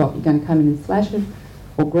plant your crop. You're going to come in and slash it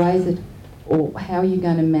or graze it, or how are you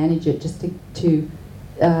going to manage it just to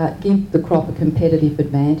give the crop a competitive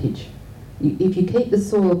advantage. If you keep the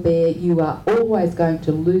soil bare, you are always going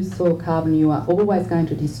to lose soil carbon, you are always going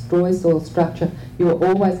to destroy soil structure, you are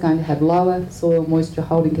always going to have lower soil moisture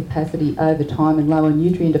holding capacity over time and lower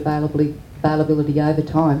nutrient availability over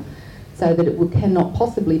time, so that it cannot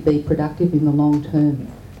possibly be productive in the long term.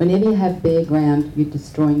 Whenever you have bare ground, you're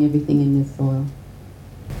destroying everything in your soil.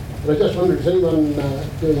 But I just wonder, is anyone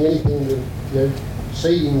doing anything with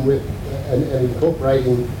seeding with and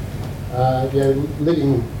incorporating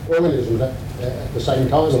living organisms at the same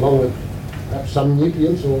time, along with perhaps some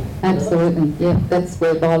nutrients or... Absolutely, yeah. That's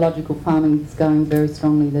where biological farming is going very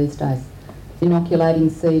strongly these days. Inoculating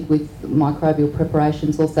seed with microbial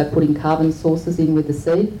preparations, also putting carbon sources in with the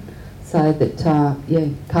seed, so that,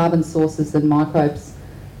 carbon sources and microbes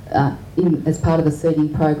as part of the seeding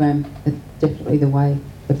program is definitely the way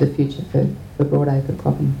of the future for broadacre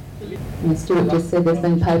cropping. Stuart just said there's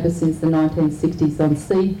been papers since the 1960s on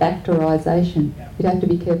seed bacterisation. You'd have to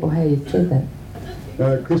be careful how you said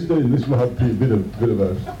that. Christine, this might be a bit of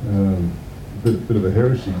a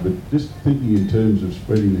heresy, but just thinking in terms of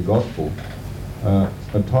spreading the gospel, a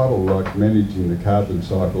title like Managing the Carbon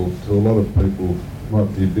Cycle to a lot of people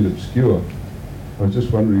might be a bit obscure. I was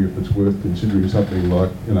just wondering if it's worth considering something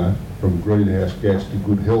like, from greenhouse gas to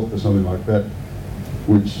good health or something like that,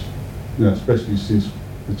 which, especially since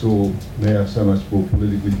it's all now so much more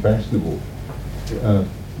politically fashionable,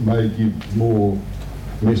 may give more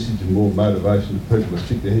message and more motivation to people to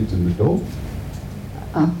stick their heads in the door.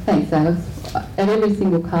 Thanks, Alex. At every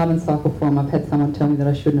single carbon cycle forum, I've had someone tell me that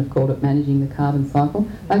I shouldn't have called it Managing the Carbon Cycle.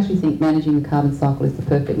 I actually think Managing the Carbon Cycle is the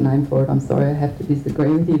perfect name for it. I'm sorry, I have to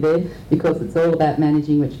disagree with you there, because it's all about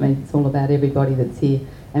managing, which means it's all about everybody that's here.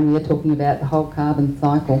 And we're talking about the whole carbon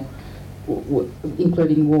cycle,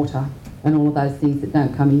 including water and all of those things that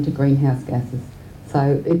don't come into greenhouse gases.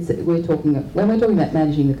 So when we're talking about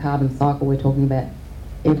managing the carbon cycle, we're talking about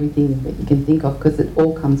everything that you can think of, because it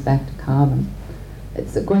all comes back to carbon.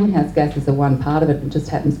 Greenhouse gases are one part of it. It just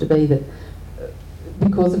happens to be that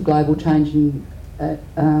because of global change and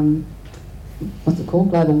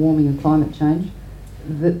global warming and climate change,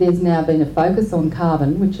 that there's now been a focus on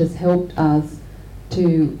carbon, which has helped us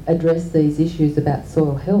to address these issues about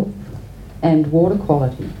soil health and water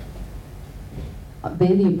quality.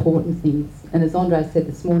 They're the important things. And as Andre said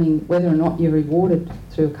this morning, whether or not you're rewarded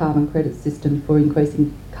through a carbon credit system for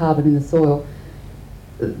increasing carbon in the soil,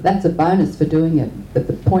 that's a bonus for doing it. But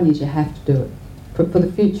the point is you have to do it. For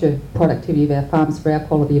the future productivity of our farms, for our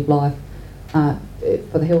quality of life,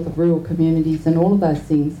 for the health of rural communities and all of those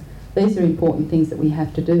things, these are important things that we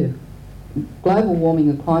have to do. Global warming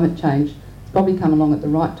and climate change has probably come along at the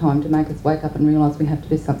right time to make us wake up and realise we have to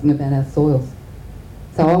do something about our soils.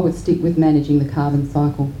 So I would stick with managing the carbon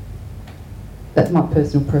cycle. That's my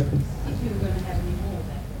personal preference. If you were going to have any more of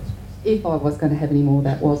that, If I was going to have any more,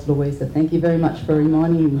 that was Louisa. Thank you very much for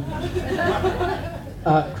reminding me.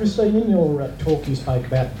 Christine, in your talk you spoke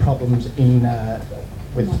about problems in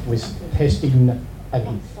with testing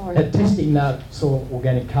testing soil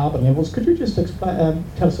organic carbon levels. Could you just explain,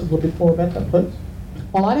 tell us a little bit more about that, please?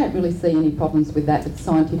 Well, I don't really see any problems with that, but the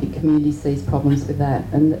scientific community sees problems with that,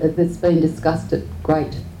 and it's been discussed at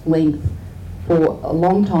great length for a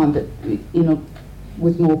long time, but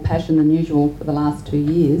with more passion than usual for the last 2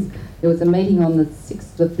 years. There was a meeting on the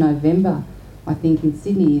 6th of November, I think, in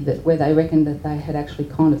Sydney, where they reckoned that they had actually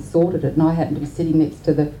kind of sorted it, and I happened to be sitting next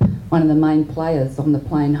to one of the main players on the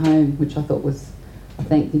plane home, which I thought was, I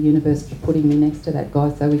thank the university for putting me next to that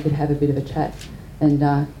guy so we could have a bit of a chat.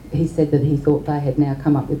 And he said that he thought they had now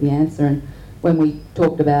come up with the answer, and when we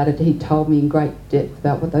talked about it, he told me in great depth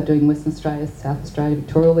about what they're doing in Western Australia, South Australia,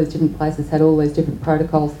 Victoria. All these different places had all these different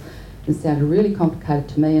protocols. It sounded really complicated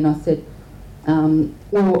to me, and I said,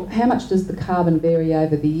 well, how much does the carbon vary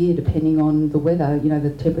over the year depending on the weather,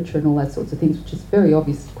 the temperature and all those sorts of things, which is a very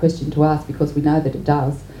obvious question to ask because we know that it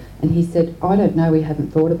does. And he said, I don't know, we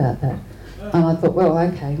haven't thought about that. And I thought, well,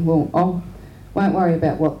 okay, well, I won't worry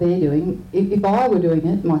about what they're doing. If I were doing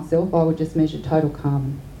it myself, I would just measure total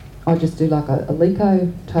carbon. I'd just do like a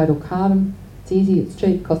LECO total carbon. It's easy, it's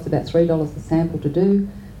cheap, costs about $3 a sample to do.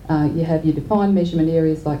 You have your defined measurement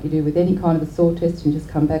areas like you do with any kind of a soil test, and just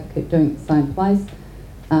come back, keep doing it at the same place,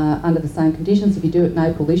 under the same conditions. If you do it in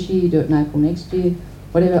April this year, you do it in April next year.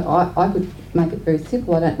 whatever. I could make it very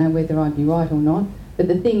simple. I don't know whether I'd be right or not. But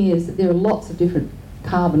the thing is that there are lots of different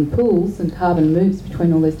carbon pools and carbon moves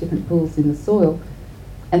between all those different pools in the soil.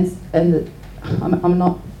 And I'm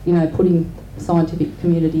not, putting the scientific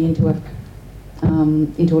community into a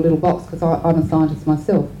little box, because I'm a scientist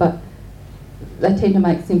myself. But they tend to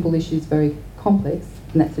make simple issues very complex,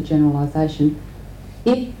 and that's a generalisation.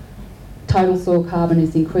 If total soil carbon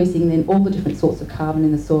is increasing, then all the different sorts of carbon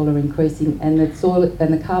in the soil are increasing, and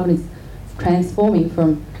the carbon is transforming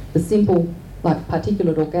from the simple, like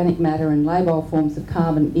particulate organic matter and labile forms of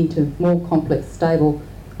carbon into more complex, stable,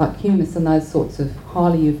 like humus and those sorts of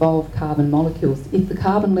highly evolved carbon molecules. If the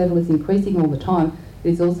carbon level is increasing all the time, it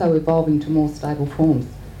is also evolving to more stable forms.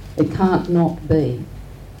 It can't not be.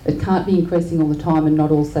 It can't be increasing all the time and not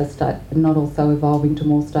also evolving to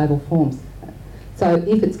more stable forms. So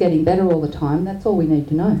if it's getting better all the time, that's all we need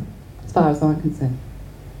to know, as far as I'm concerned.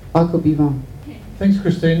 I could be wrong. Thanks,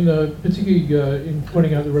 Christine, particularly in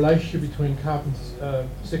pointing out the relationship between carbon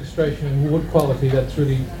sequestration and water quality. That's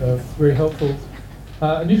really very helpful.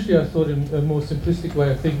 Initially, I thought in a more simplistic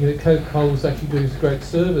way of thinking that Coca-Cola was actually doing us a great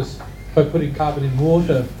service by putting carbon in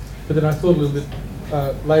water, but then I thought a little bit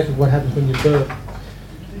later what happens when you burp.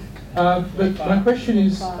 But my question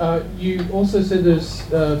is, you also said there's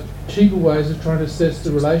cheaper ways of trying to assess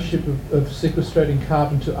the relationship of sequestrating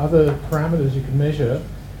carbon to other parameters you can measure,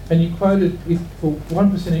 and you quoted if for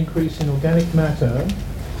 1% increase in organic matter,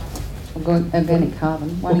 organic carbon,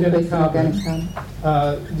 increase in organic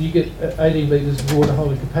carbon, you get 18 litres of water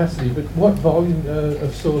holding capacity. But what volume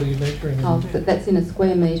of soil are you measuring? That's in a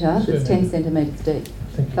square metre. It's 10 centimetres deep.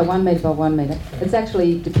 So 1 metre by 1 metre. It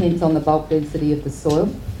actually depends on the bulk density of the soil.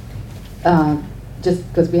 Just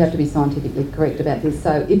because we have to be scientifically correct about this.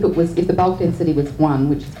 So if the bulk density was 1,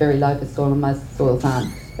 which is very low for soil and most soils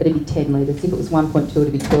aren't, it'd be 10 litres. If it was 1.2,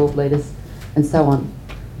 it'd be 12 litres, and so on.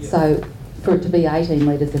 Yeah. So for it to be 18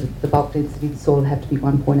 litres, the bulk density of the soil would have to be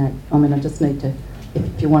 1.8. I mean, I just need to,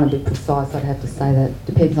 if you want to be precise, I'd have to say that.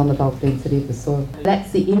 Depends on the bulk density of the soil.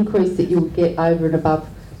 That's the increase that you'll get over and above.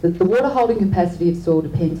 The water holding capacity of soil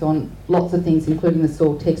depends on lots of things, including the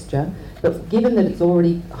soil texture. But given that it's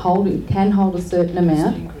already can hold a certain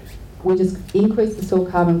amount, we just increase the soil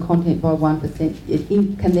carbon content by 1%. It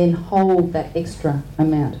can then hold that extra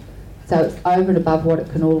amount. So it's over and above what it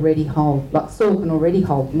can already hold. Like soil can already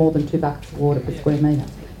hold more than 2 buckets of water per square metre.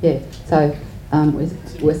 Yeah. So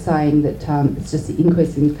we're saying that it's just the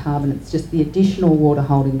increase in carbon. It's just the additional water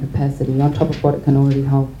holding capacity on top of what it can already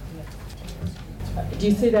hold. Do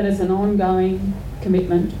you see that as an ongoing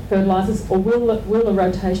commitment, fertilisers, or will a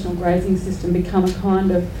rotational grazing system become a kind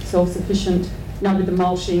of self-sufficient, with the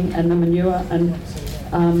mulching and the manure, and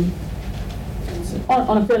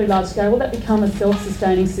on a fairly large scale, will that become a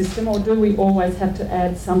self-sustaining system, or do we always have to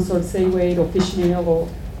add some sort of seaweed or fish meal or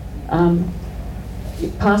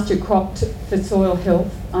pasture crop for soil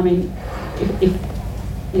health? I mean,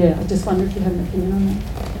 I just wonder if you have an opinion on that.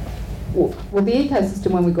 Well, the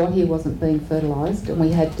ecosystem when we got here wasn't being fertilised, and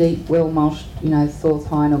we had deep, well-mulched, soils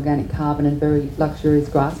high in organic carbon and very luxurious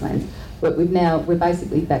grasslands. But we're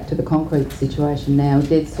basically back to the concrete situation now.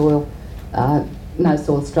 Dead soil, no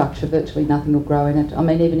soil structure, virtually nothing will grow in it. I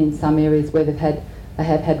mean, even in some areas where they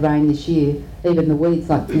have had rain this year, even the weeds,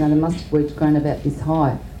 like the mustard weed's grown about this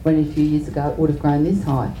high, when a few years ago it would have grown this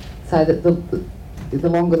high. So that the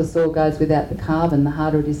longer the soil goes without the carbon, the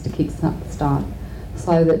harder it is to kick-start.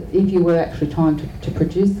 So that if you were actually trying to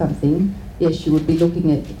produce something, yes, you would be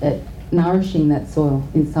looking at nourishing that soil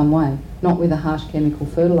in some way, not with a harsh chemical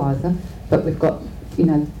fertiliser, but we've got,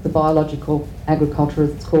 the biological agriculture,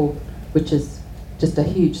 as it's called, which is just a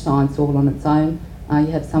huge science all on its own. You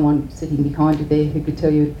have someone sitting behind you there who could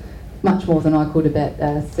tell you much more than I could about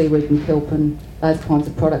seaweed and kelp and those kinds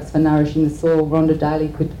of products for nourishing the soil. Rhonda Daly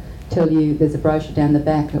could tell you, there's a brochure down the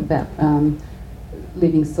back about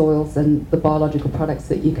living soils and the biological products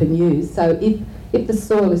that you can use. So if the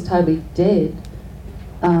soil is totally dead,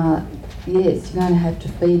 yes, you're going to have to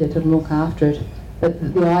feed it and look after it.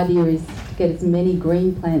 But the idea is to get as many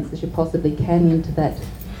green plants as you possibly can into that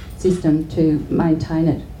system to maintain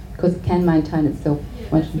it, because it can maintain itself.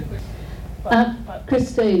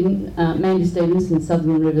 Christine, Mandy Stevenson,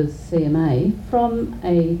 Southern Rivers CMA, from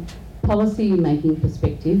a policy making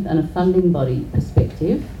perspective and a funding body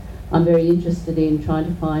perspective, I'm very interested in trying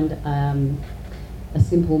to find a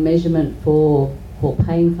simple measurement for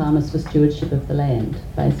paying farmers for stewardship of the land,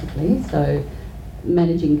 basically. So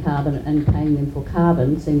managing carbon and paying them for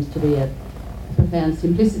carbon seems to be a profound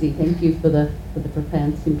simplicity. Thank you for the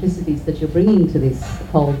profound simplicities that you're bringing to this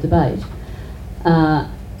whole debate. Can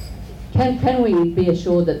Can we be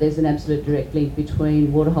assured that there's an absolute direct link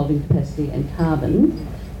between water holding capacity and carbon?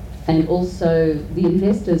 And also the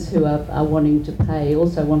investors who are wanting to pay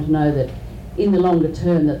also want to know that in the longer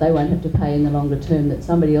term that they won't have to pay in the longer term, that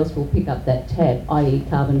somebody else will pick up that tab, i.e.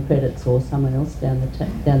 carbon credits or someone else down the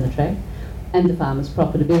track, and the farmer's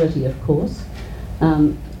profitability, of course.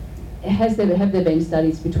 Have there been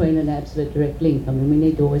studies between an absolute direct link? I mean, we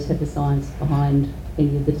need to always have the science behind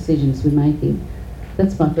any of the decisions we're making.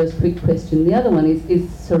 That's my first quick question. The other one is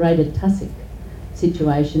serrated tussock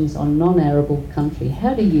situations on non-arable country.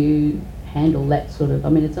 How do you handle that sort of, I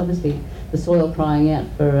mean, it's obviously the soil crying out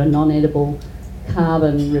for a non-edible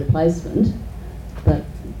carbon replacement, but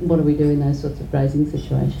what do we do in those sorts of grazing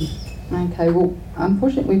situations? Okay, well,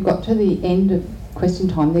 unfortunately we've got to the end of question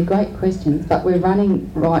time. They're great questions, but we're running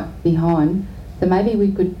right behind. So maybe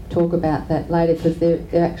we could talk about that later, because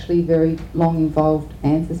they're actually very long, involved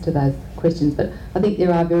answers to those questions. But I think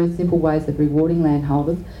there are very simple ways of rewarding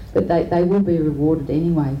landholders, but they will be rewarded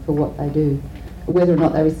anyway for what they do. Whether or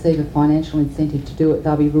not they receive a financial incentive to do it,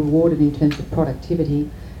 they'll be rewarded in terms of productivity.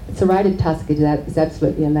 Serrated tussock is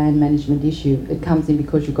absolutely a land management issue. It comes in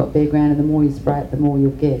because you've got bare ground, and the more you spray it, the more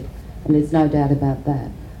you'll get. And there's no doubt about that.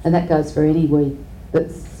 And that goes for any weed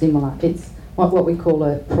that's similar. It's what we call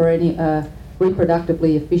a perennial,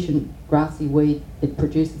 reproductively efficient grassy weed. It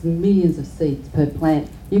produces millions of seeds per plant.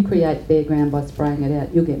 You create bare ground by spraying it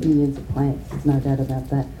out, you'll get millions of plants. There's no doubt about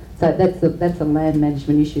that. So that's a land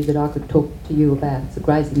management issue that I could talk to you about. It's a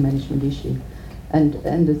grazing management issue. And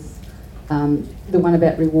it's the one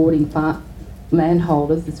about rewarding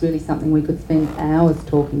landholders is really something we could spend hours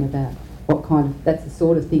talking about. That's the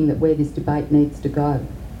sort of thing that where this debate needs to go,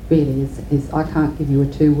 really, is I can't give you a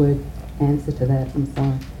two-word answer to that, I'm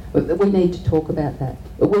sorry. But we need to talk about that.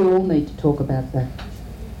 But we all need to talk about that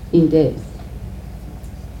in depth.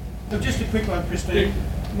 So just a quick one, Christine.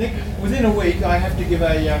 Nick, within a week I have to give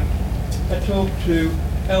a talk to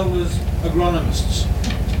elders agronomists.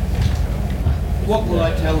 What will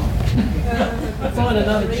I tell them? Find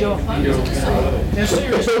another job. Now, seriously.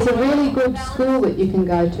 There's a really good school that you can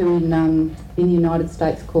go to in the United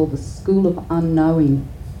States called the School of Unknowing.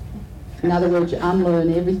 In other words, you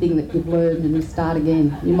unlearn everything that you've learned and you start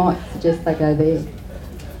again. You might suggest they go there.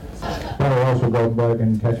 Barry Russell,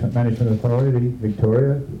 Goldberg Catchment Management Authority,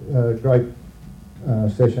 Victoria. Great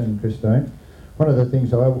session, Christine. One of the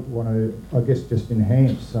things I want to, I guess, just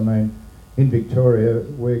enhance, I mean, in Victoria,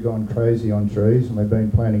 we've gone crazy on trees, and we've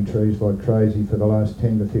been planting trees like crazy for the last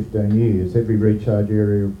 10 to 15 years. Every recharge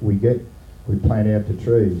area we get, we plant out the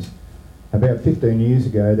trees. About 15 years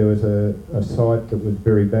ago, there was a site that was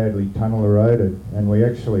very badly tunnel eroded, and we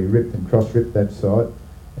actually ripped and cross-ripped that site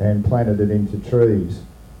and planted it into trees.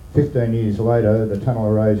 15 years later, the tunnel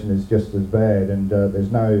erosion is just as bad, and there's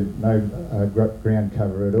no ground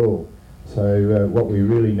cover at all. So what we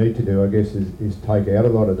really need to do, I guess, is take out a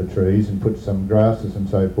lot of the trees and put some grasses and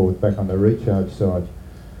so forth back on the recharge site.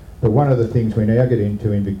 But one of the things we now get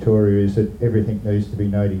into in Victoria is that everything needs to be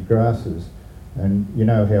native grasses. And you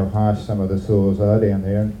know how harsh some of the soils are down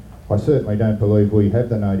there. And I certainly don't believe we have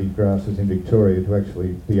the native grasses in Victoria to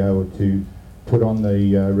actually be able to put on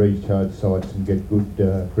the recharge sites and get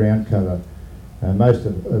good ground cover. Most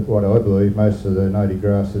of what I believe, most of the native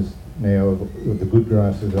grasses now, the good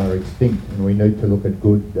grasses are extinct, and we need to look at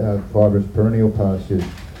good fibrous perennial pastures.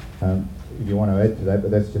 If you want to add to that, but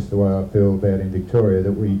that's just the way I feel about in Victoria,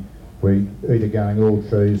 that we're either going all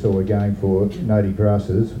trees or we're going for native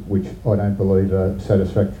grasses, which I don't believe are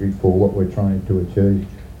satisfactory for what we're trying to achieve.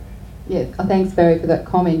 Yeah, thanks Barry for that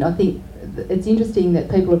comment. I think it's interesting that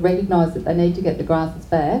people have recognised that they need to get the grasses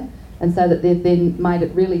back, and so that they've then made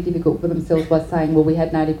it really difficult for themselves by saying, well, we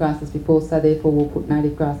had native grasses before, so therefore we'll put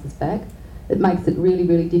native grasses back. It makes it really,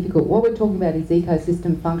 really difficult. What we're talking about is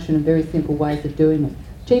ecosystem function and very simple ways of doing it.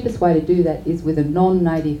 Cheapest way to do that is with a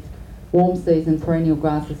non-native warm season perennial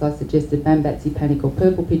grasses. I suggested Bambatsi panic or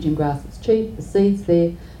purple pigeon grass. It's cheap, the seeds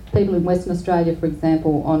there. People in Western Australia, for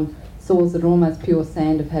example, on soils that are almost pure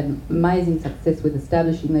sand have had amazing success with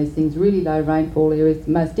establishing these things, really low rainfall areas,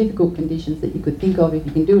 the most difficult conditions that you could think of. If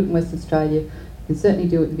you can do it in Western Australia, you can certainly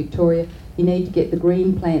do it in Victoria. You need to get the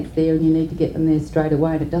green plants there, and you need to get them there straight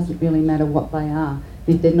away, and it doesn't really matter what they are.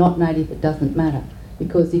 If they're not native, it doesn't matter,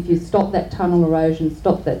 because if you stop that tunnel erosion,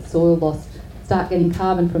 stop that soil loss, start getting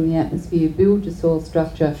carbon from the atmosphere, build your soil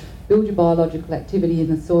structure, build your biological activity in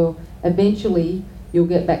the soil, eventually you'll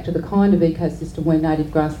get back to the kind of ecosystem where native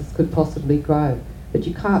grasses could possibly grow. But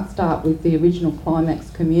you can't start with the original climax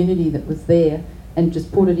community that was there and just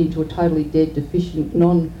put it into a totally dead, deficient,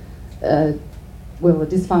 well, a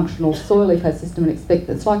dysfunctional soil ecosystem and expect,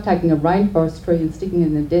 it's like taking a rainforest tree and sticking it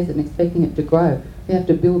in the desert and expecting it to grow. We have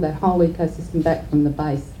to build that whole ecosystem back from the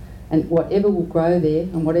base. And whatever will grow there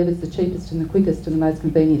and whatever's the cheapest and the quickest and the most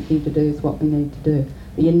convenient thing to do is what we need to do.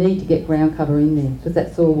 But you need to get ground cover in there because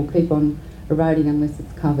that soil will keep on eroding unless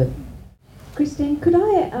it's covered. Christine, could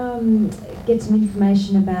I get some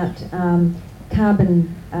information about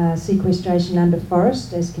carbon sequestration under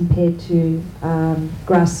forest as compared to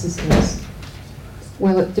grass systems?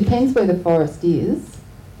 Well, it depends where the forest is.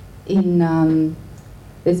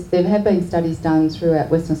 There have been studies done throughout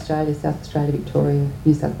Western Australia, South Australia, Victoria,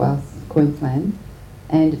 New South Wales, Queensland,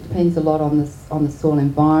 and it depends a lot on the soil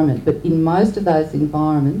environment. But in most of those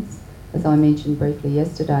environments, as I mentioned briefly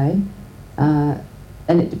yesterday,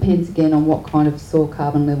 and it depends again on what kind of soil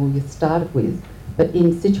carbon level you started with, but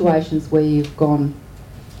in situations where you've gone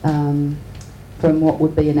from what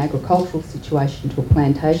would be an agricultural situation to a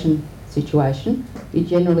plantation situation, you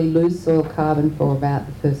generally lose soil carbon for about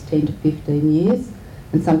the first 10 to 15 years,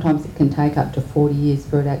 and sometimes it can take up to 40 years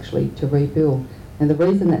for it actually to rebuild. And the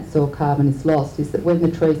reason that soil carbon is lost is that when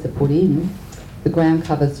the trees are put in, the ground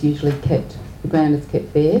cover's usually kept, the ground is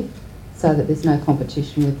kept bare, so that there's no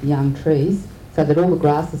competition with the young trees, so that all the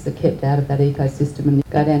grasses are kept out of that ecosystem. And you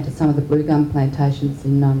go down to some of the blue gum plantations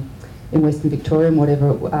in Western Victoria and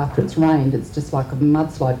whatever, after it's rained, it's just like a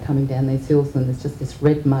mudslide coming down these hills, and there's just this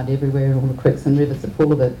red mud everywhere, and all the creeks and rivers are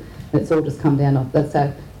full of it, and it's all just come down off that.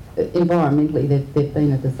 So environmentally, they've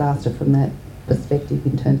been a disaster from that perspective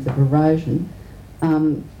in terms of erosion.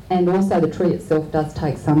 And also the tree itself does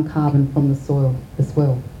take some carbon from the soil as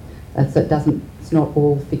well. So it's not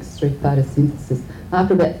all fixed through photosynthesis.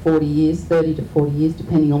 After about 40 years, 30 to 40 years,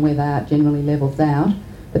 depending on where they are, it generally levels out,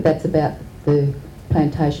 but that's about the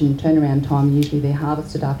plantation turnaround time. Usually they're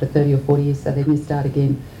harvested after 30 or 40 years, so then you start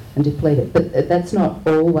again and deplete it. But that's not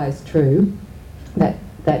always true.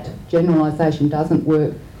 That generalisation doesn't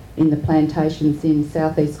work in the plantations in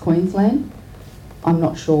southeast Queensland. I'm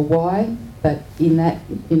not sure why, but in that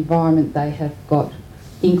environment they have got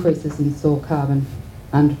increases in soil carbon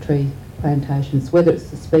under tree plantations, whether it's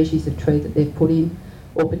the species of tree that they've put in,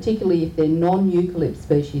 or particularly if they're non-eucalypt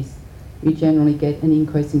species, you generally get an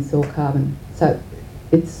increase in soil carbon. So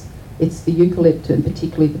it's the eucalypt and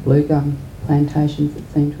particularly the blue gum plantations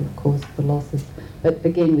that seem to have caused the losses. But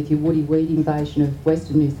again, with your woody weed invasion of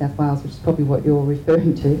Western New South Wales, which is probably what you're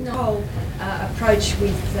referring to. The whole approach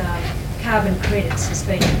with carbon credits has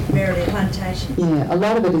been primarily plantations. Yeah, a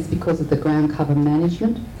lot of it is because of the ground cover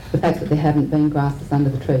management, the fact that there haven't been grasses under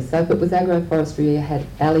the trees. So if it was agroforestry, you had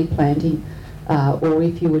alley planting, or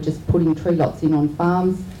if you were just putting tree lots in on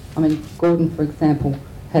farms. I mean, Gordon, for example,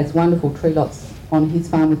 has wonderful tree lots on his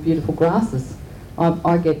farm with beautiful grasses.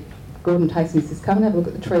 Gordon takes me and says, come and have a look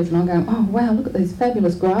at the trees, and I'm going, oh wow, look at these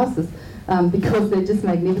fabulous grasses, because they're just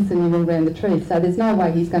magnificent all around the trees. So there's no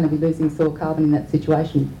way he's going to be losing soil carbon in that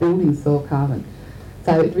situation, building soil carbon.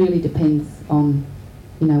 So it really depends on,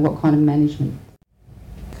 what kind of management.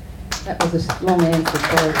 That was a long answer,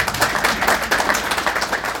 sorry.